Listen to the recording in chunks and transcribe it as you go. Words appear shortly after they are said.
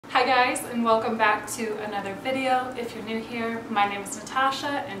Hi guys, and welcome back to another video. If you're new here, my name is Natasha,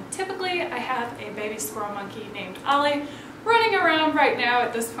 and typically I have a baby squirrel monkey named Ollie running around right now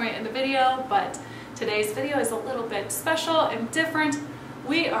at this point in the video, but today's video is a little bit special and different.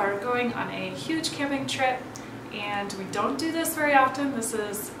 We are going on a huge camping trip, and we don't do this very often. This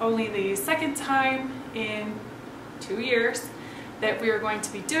is only the second time in 2 years that we are going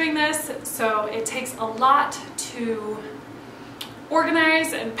to be doing this, so it takes a lot to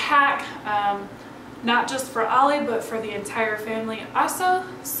organize and pack, not just for Ollie but for the entire family also.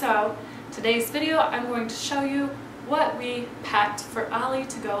 So today's video I'm going to show you what we packed for Ollie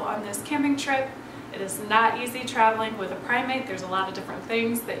to go on this camping trip. It is not easy traveling with a primate. There's a lot of different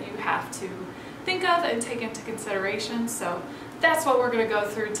things that you have to think of and take into consideration, so that's what we're going to go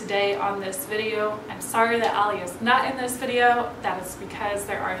through today on this video. I'm sorry that Ollie is not in this video. That is because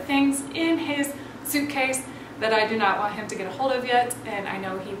there are things in his suitcase that I do not want him to get a hold of yet, and I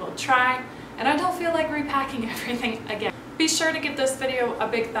know he will try, and I don't feel like repacking everything again. Be sure to give this video a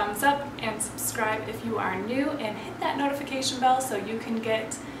big thumbs up and subscribe if you are new, and hit that notification bell so you can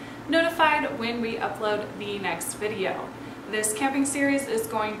get notified when we upload the next video. This camping series is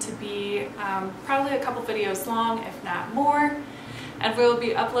going to be probably a couple videos long, if not more, and we will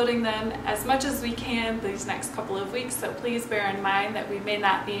be uploading them as much as we can these next couple of weeks, so please bear in mind that we may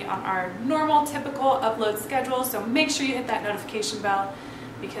not be on our normal typical upload schedule, so make sure you hit that notification bell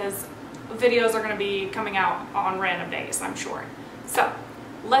because videos are going to be coming out on random days, I'm sure. So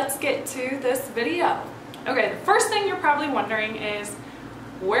let's get to this video. Okay, the first thing you're probably wondering is,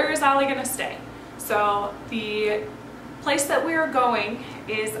 where is Ollie going to stay? So the place that we are going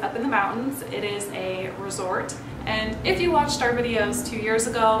is up in the mountains. It is a resort, and if you watched our videos 2 years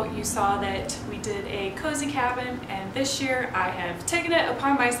ago, you saw that we did a cozy cabin, and this year I have taken it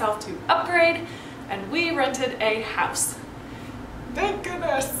upon myself to upgrade, and we rented a house. Thank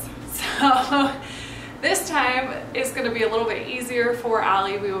goodness! So this time it's going to be a little bit easier for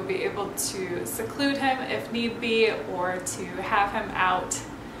Ollie. We will be able to seclude him if need be, or to have him out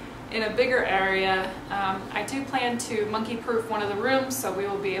in a bigger area. I do plan to monkey-proof one of the rooms, so we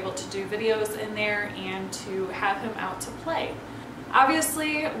will be able to do videos in there and to have him out to play.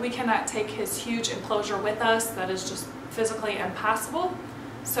 Obviously, we cannot take his huge enclosure with us. That is just physically impossible.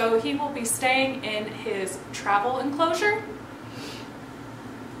 So he will be staying in his travel enclosure,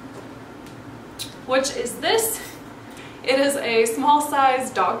 which is this. It is a small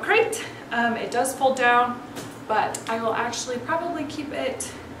size dog crate. It does fold down, but I will actually probably keep it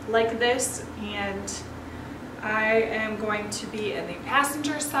like this, and I am going to be in the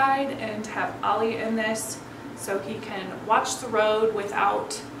passenger side and have Ollie in this so he can watch the road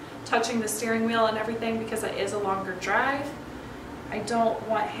without touching the steering wheel and everything, because it is a longer drive. I don't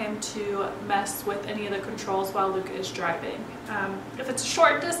want him to mess with any of the controls while Luke is driving. If it's a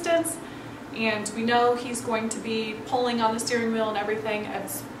short distance and we know he's going to be pulling on the steering wheel and everything,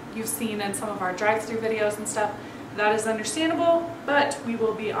 as you've seen in some of our drive-through videos and stuff, that is understandable, but we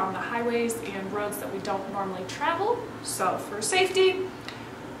will be on the highways and roads that we don't normally travel. So for safety,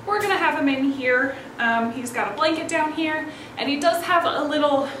 we're gonna have him in here. He's got a blanket down here, and he does have a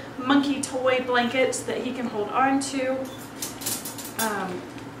little monkey toy blanket that he can hold on to.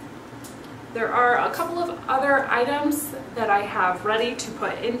 There are a couple of other items that I have ready to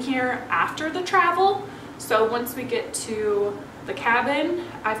put in here after the travel. So once we get to the cabin,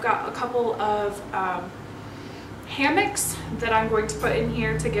 I've got a couple of hammocks that I'm going to put in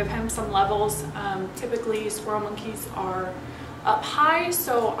here to give him some levels. Typically squirrel monkeys are up high,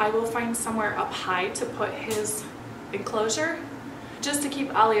 so I will find somewhere up high to put his enclosure just to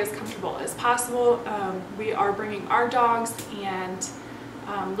keep Ollie as comfortable as possible. We are bringing our dogs, and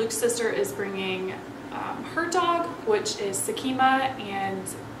Luke's sister is bringing her dog, which is Sakima, and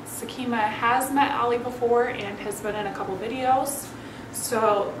Sakima has met Ollie before and has been in a couple videos,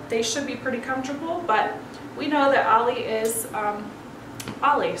 so they should be pretty comfortable. But we know that Ollie is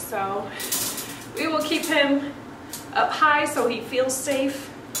Ollie, so we will keep him up high so he feels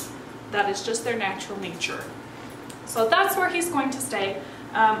safe. That is just their natural nature. So that's where he's going to stay.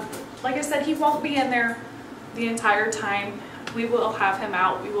 Like I said, he won't be in there the entire time. We will have him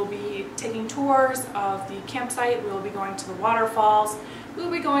out. We will be taking tours of the campsite. We will be going to the waterfalls. We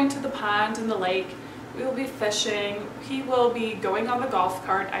will be going to the pond and the lake. We will be fishing. He will be going on the golf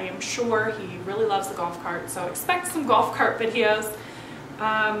cart. I am sure he really loves the golf cart, so expect some golf cart videos.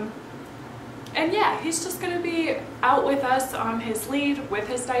 And yeah, he's just going to be out with us on his lead with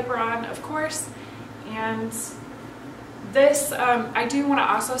his diaper on, of course. And this, I do want to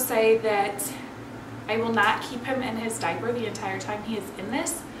also say that I will not keep him in his diaper the entire time he is in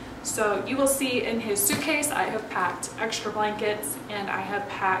this. So you will see in his suitcase I have packed extra blankets, and I have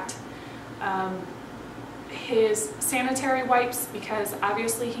packed his sanitary wipes, because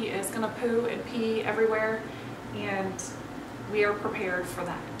obviously he is going to poo and pee everywhere, and we are prepared for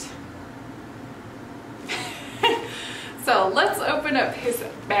that. So let's open up his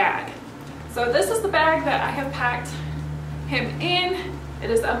bag. So this is the bag that I have packed him in. It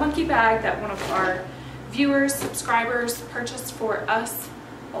is a monkey bag that one of our viewers, subscribers purchased for us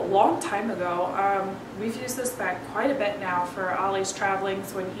a long time ago. We've used this bag quite a bit now for Ollie's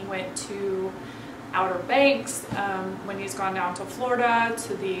travelings, when he went to Outer Banks, when he's gone down to Florida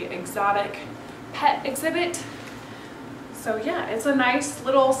to the exotic pet exhibit. So yeah, it's a nice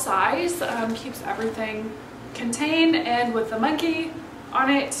little size, keeps everything contained, and with the monkey on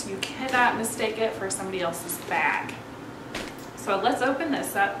it, you cannot mistake it for somebody else's bag. So let's open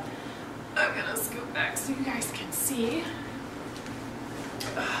this up. I'm gonna scoot back so you guys can see.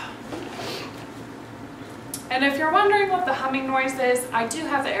 And if you're wondering what the humming noise is, I do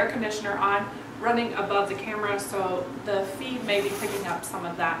have the air conditioner on, running above the camera, so the feed may be picking up some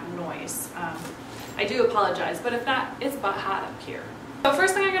of that noise. I do apologize, but if not, it's about hot up here. So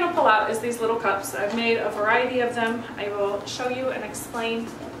first thing I'm going to pull out is these little cups. I've made a variety of them. I will show you and explain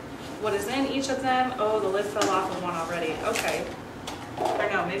what is in each of them. Oh, the lid fell off of one already. Okay. Or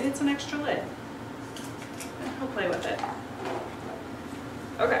no, maybe it's an extra lid. I'll play with it.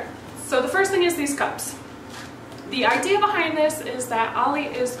 Okay, so the first thing is these cups. The idea behind this is that Ollie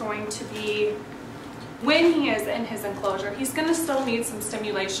is going to be, when he is in his enclosure, he's going to still need some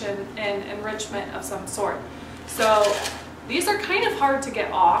stimulation and enrichment of some sort. So these are kind of hard to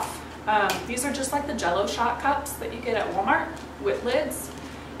get off. These are just like the Jell-O shot cups that you get at Walmart with lids.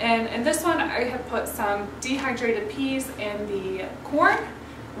 And in this one, I have put some dehydrated peas and the corn,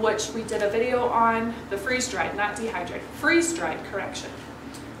 which we did a video on, the freeze-dried, not dehydrated, freeze-dried, correction.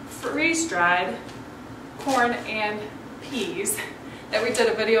 Freeze-dried corn and peas that we did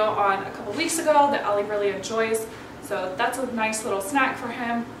a video on a couple weeks ago that Ollie really enjoys. So that's a nice little snack for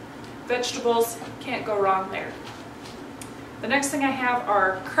him. Vegetables, can't go wrong there. The next thing I have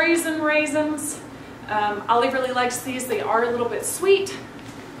are Craisin raisins. Ollie really likes these. They are a little bit sweet,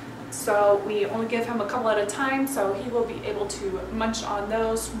 so we only give him a couple at a time, so he will be able to munch on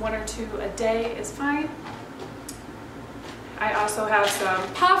those. 1 or 2 a day is fine. I also have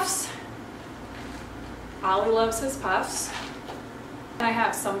some puffs. Ollie loves his puffs. I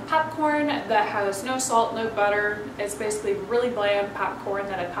have some popcorn that has no salt, no butter. It's basically really bland popcorn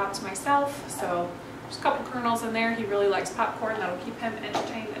that I popped myself. So there's a couple kernels in there. He really likes popcorn. That'll keep him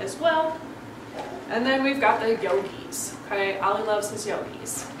entertained as well. And then we've got the yogis. Okay, Ollie loves his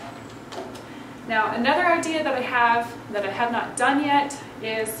yogis. Now another idea that I have not done yet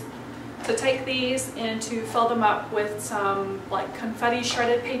is to take these and to fill them up with some like confetti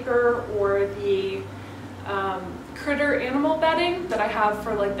shredded paper, or the critter animal bedding that I have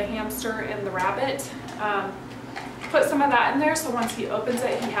for like the hamster and the rabbit. Put some of that in there, so once he opens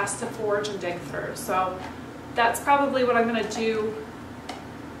it, he has to forge and dig through. So that's probably what I'm going to do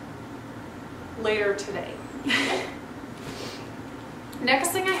later today. Next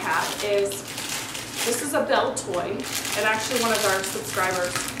thing I have is, this is a bell toy, and actually one of our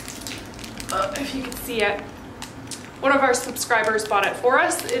subscribers, if you can see it, one of our subscribers bought it for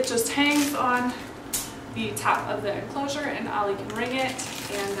us. It just hangs on the top of the enclosure, and Ollie can ring it,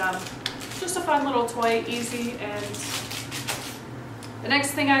 and just a fun little toy, easy. And the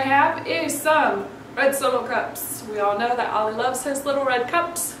next thing I have is some red Solo cups. We all know that Ollie loves his little red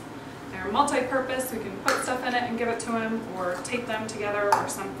cups. They're multi-purpose. We can put stuff in it and give it to him, or tape them together or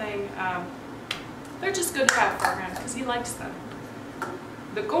something. They're just good to have for him because he likes them.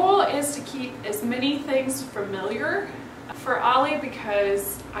 The goal is to keep as many things familiar for Ollie,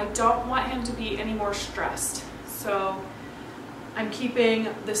 because I don't want him to be any more stressed. So I'm keeping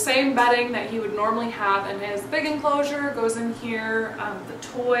the same bedding that he would normally have in his big enclosure goes in here, the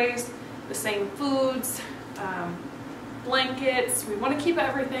toys, the same foods, blankets. We want to keep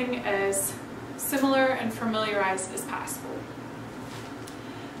everything as similar and familiarized as possible.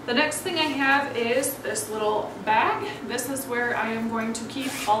 The next thing I have is this little bag. This is where I am going to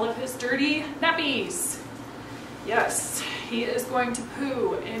keep all of his dirty nappies. Yes, he is going to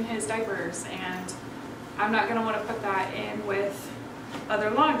poo in his diapers, and I'm not going to want to put that in with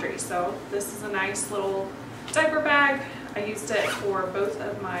other laundry. So this is a nice little diaper bag. I used it for both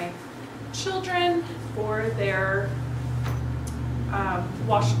of my children for their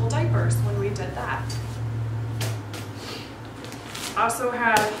washable diapers when we did that. Also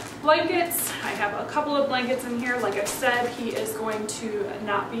have blankets. I have a couple of blankets in here. Like I said, he is going to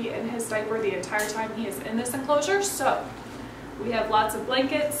not be in his diaper the entire time he is in this enclosure, so We have lots of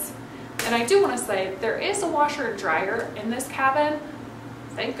blankets. And I do want to say, there is a washer and dryer in this cabin.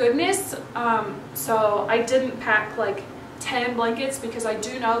 Thank goodness. So I didn't pack like 10 blankets because I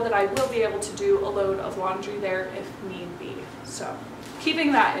do know that I will be able to do a load of laundry there if need be. So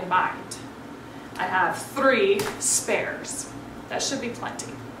keeping that in mind, I have 3 spares. That should be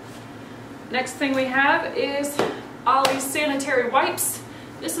plenty. Next thing we have is Ollie's sanitary wipes.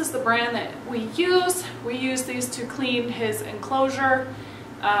 This is the brand that we use. We use these to clean his enclosure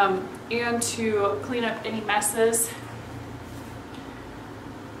and to clean up any messes.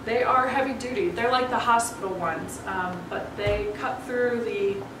 They are heavy duty. They're like the hospital ones, but they cut through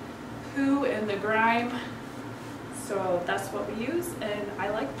the poo and the grime. So that's what we use, and I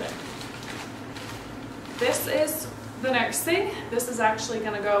like them. This is the next thing. This is actually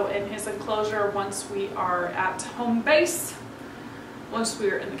going to go in his enclosure once we are at home base. Once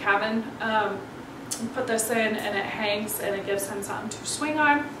we're in the cabin, put this in and it hangs and it gives him something to swing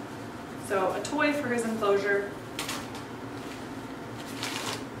on. So a toy for his enclosure.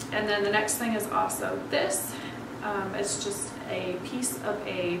 And then the next thing is also this. It's just a piece of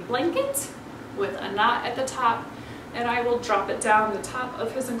a blanket with a knot at the top, and I will drop it down the top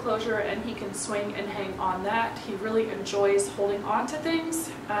of his enclosure and he can swing and hang on that. He really enjoys holding on to things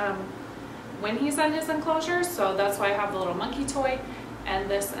when he's in his enclosure, so that's why I have the little monkey toy and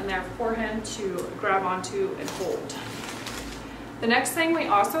this in there for him to grab onto and hold. The next thing we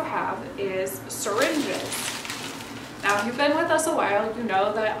also have is syringes. Now, if you've been with us a while, you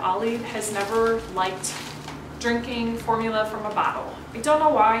know that Ollie has never liked drinking formula from a bottle. I don't know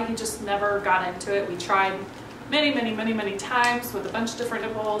why, he just never got into it. We tried many times with a bunch of different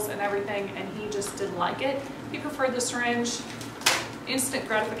nipples and everything, and he just didn't like it. He preferred the syringe. Instant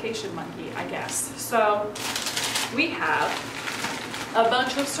gratification monkey, I guess. So we have a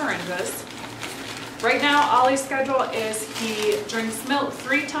bunch of syringes. Right now, Ollie's schedule is he drinks milk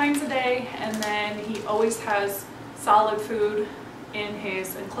 3 times a day, and then he always has solid food in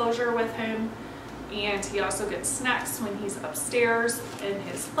his enclosure with him, and he also gets snacks when he's upstairs in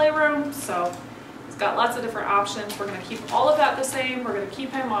his playroom. So he's got lots of different options. We're going to keep all of that the same. We're going to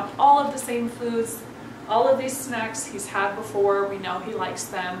keep him on all of the same foods. All of these snacks he's had before. We know he likes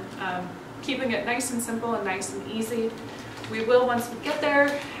them. Keeping it nice and simple and nice and easy. We will, once we get there,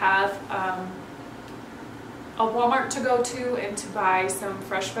 have a Walmart to go to and to buy some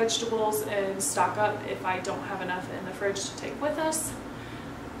fresh vegetables and stock up if I don't have enough in the fridge to take with us.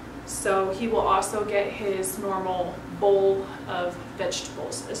 So he will also get his normal bowl of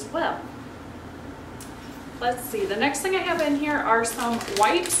vegetables as well. Let's see, the next thing I have in here are some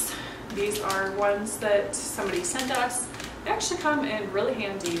wipes. These are ones that somebody sent us. They actually come in really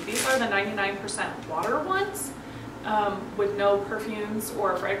handy. These are the 99% water ones with no perfumes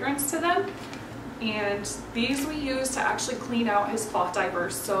or fragrance to them. And these we use to actually clean out his cloth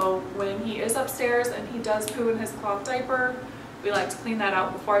diapers. So when he is upstairs and he does poo in his cloth diaper, we like to clean that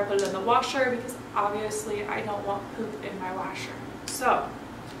out before I put it in the washer, because obviously I don't want poop in my washer. So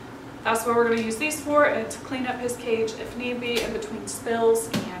that's what we're going to use these for, and to clean up his cage if need be in between spills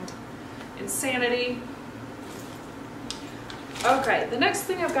and insanity. Okay, the next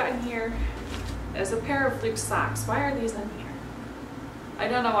thing I've got in here is a pair of Luke socks. Why are these in here? I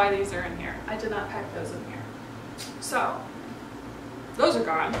don't know why these are in here. I did not pack those in here. So, those are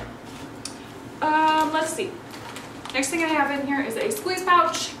gone. Let's see. Next thing I have in here is a squeeze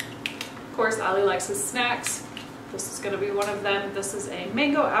pouch. Of course, Ollie likes his snacks. This is going to be one of them. This is a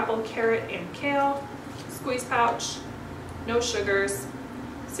mango, apple, carrot, and kale squeeze pouch. No sugars,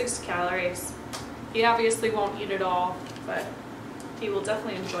 6 calories. He obviously won't eat it all, but he will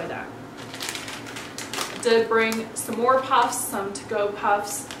definitely enjoy that. Did bring some more puffs, some to-go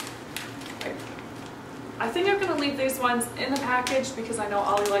puffs. I think I'm going to leave these ones in the package because I know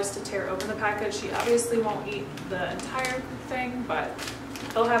Ollie likes to tear open the package. He obviously won't eat the entire thing, but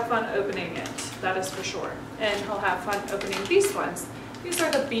he'll have fun opening it, that is for sure. And he'll have fun opening these ones. These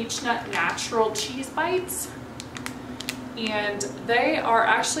are the Beech Nut Natural Cheese Bites, and they are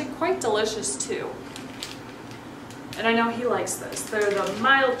actually quite delicious too. And I know he likes this. They're the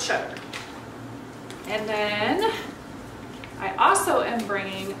mild cheddar. And then I also am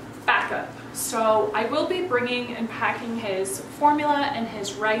bringing backup. So I will be bringing and packing his formula and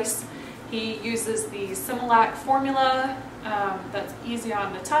his rice. He uses the Similac formula that's easy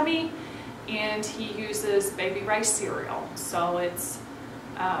on the tummy, and he uses baby rice cereal. So it's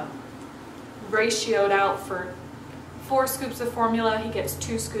ratioed out for 4 scoops of formula. He gets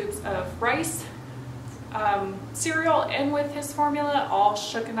 2 scoops of rice cereal in with his formula, all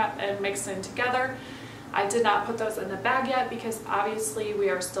shooken up and mixed in together. I did not put those in the bag yet because obviously we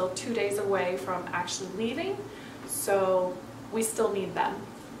are still 2 days away from actually leaving. So we still need them.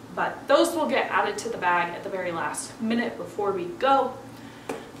 But those will get added to the bag at the very last minute before we go.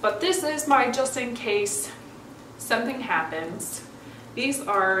 But this is my just in case something happens. These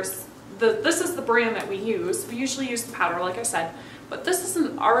are, this is the brand that we use. We usually use the powder, like I said, but this is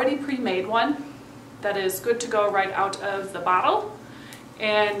an already pre-made one that is good to go right out of the bottle.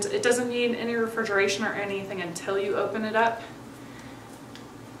 And it doesn't need any refrigeration or anything until you open it up.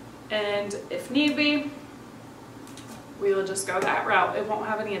 And if need be, we will just go that route. It won't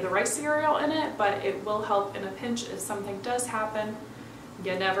have any of the rice cereal in it, but it will help in a pinch if something does happen.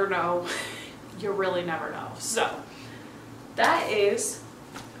 You never know. You really never know. So that is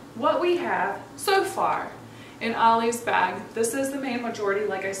what we have so far in Ollie's bag. This is the main majority,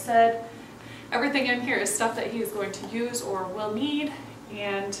 like I said. Everything in here is stuff that he is going to use or will need,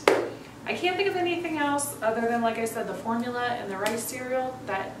 and I can't think of anything else other than, like I said, the formula and the rice cereal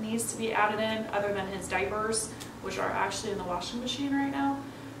that needs to be added in, other than his diapers, which are actually in the washing machine right now.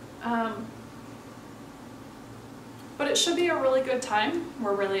 But it should be a really good time.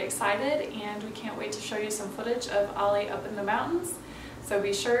 We're really excited, and we can't wait to show you some footage of Ollie up in the mountains. So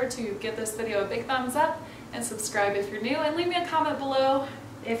be sure to give this video a big thumbs up and subscribe if you're new, and leave me a comment below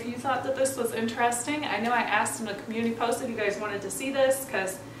if you thought that this was interesting. I know I asked in a community post if you guys wanted to see this,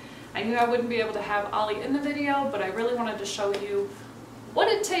 because I knew I wouldn't be able to have Ollie in the video, but I really wanted to show you what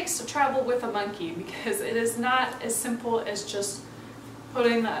it takes to travel with a monkey, because it is not as simple as just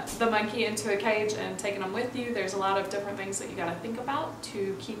putting the monkey into a cage and taking them with you. There's a lot of different things that you got to think about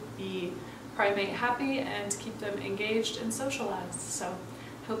to keep the primate happy and keep them engaged and socialized. So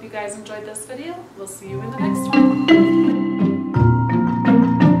hope you guys enjoyed this video. We'll see you in the next one.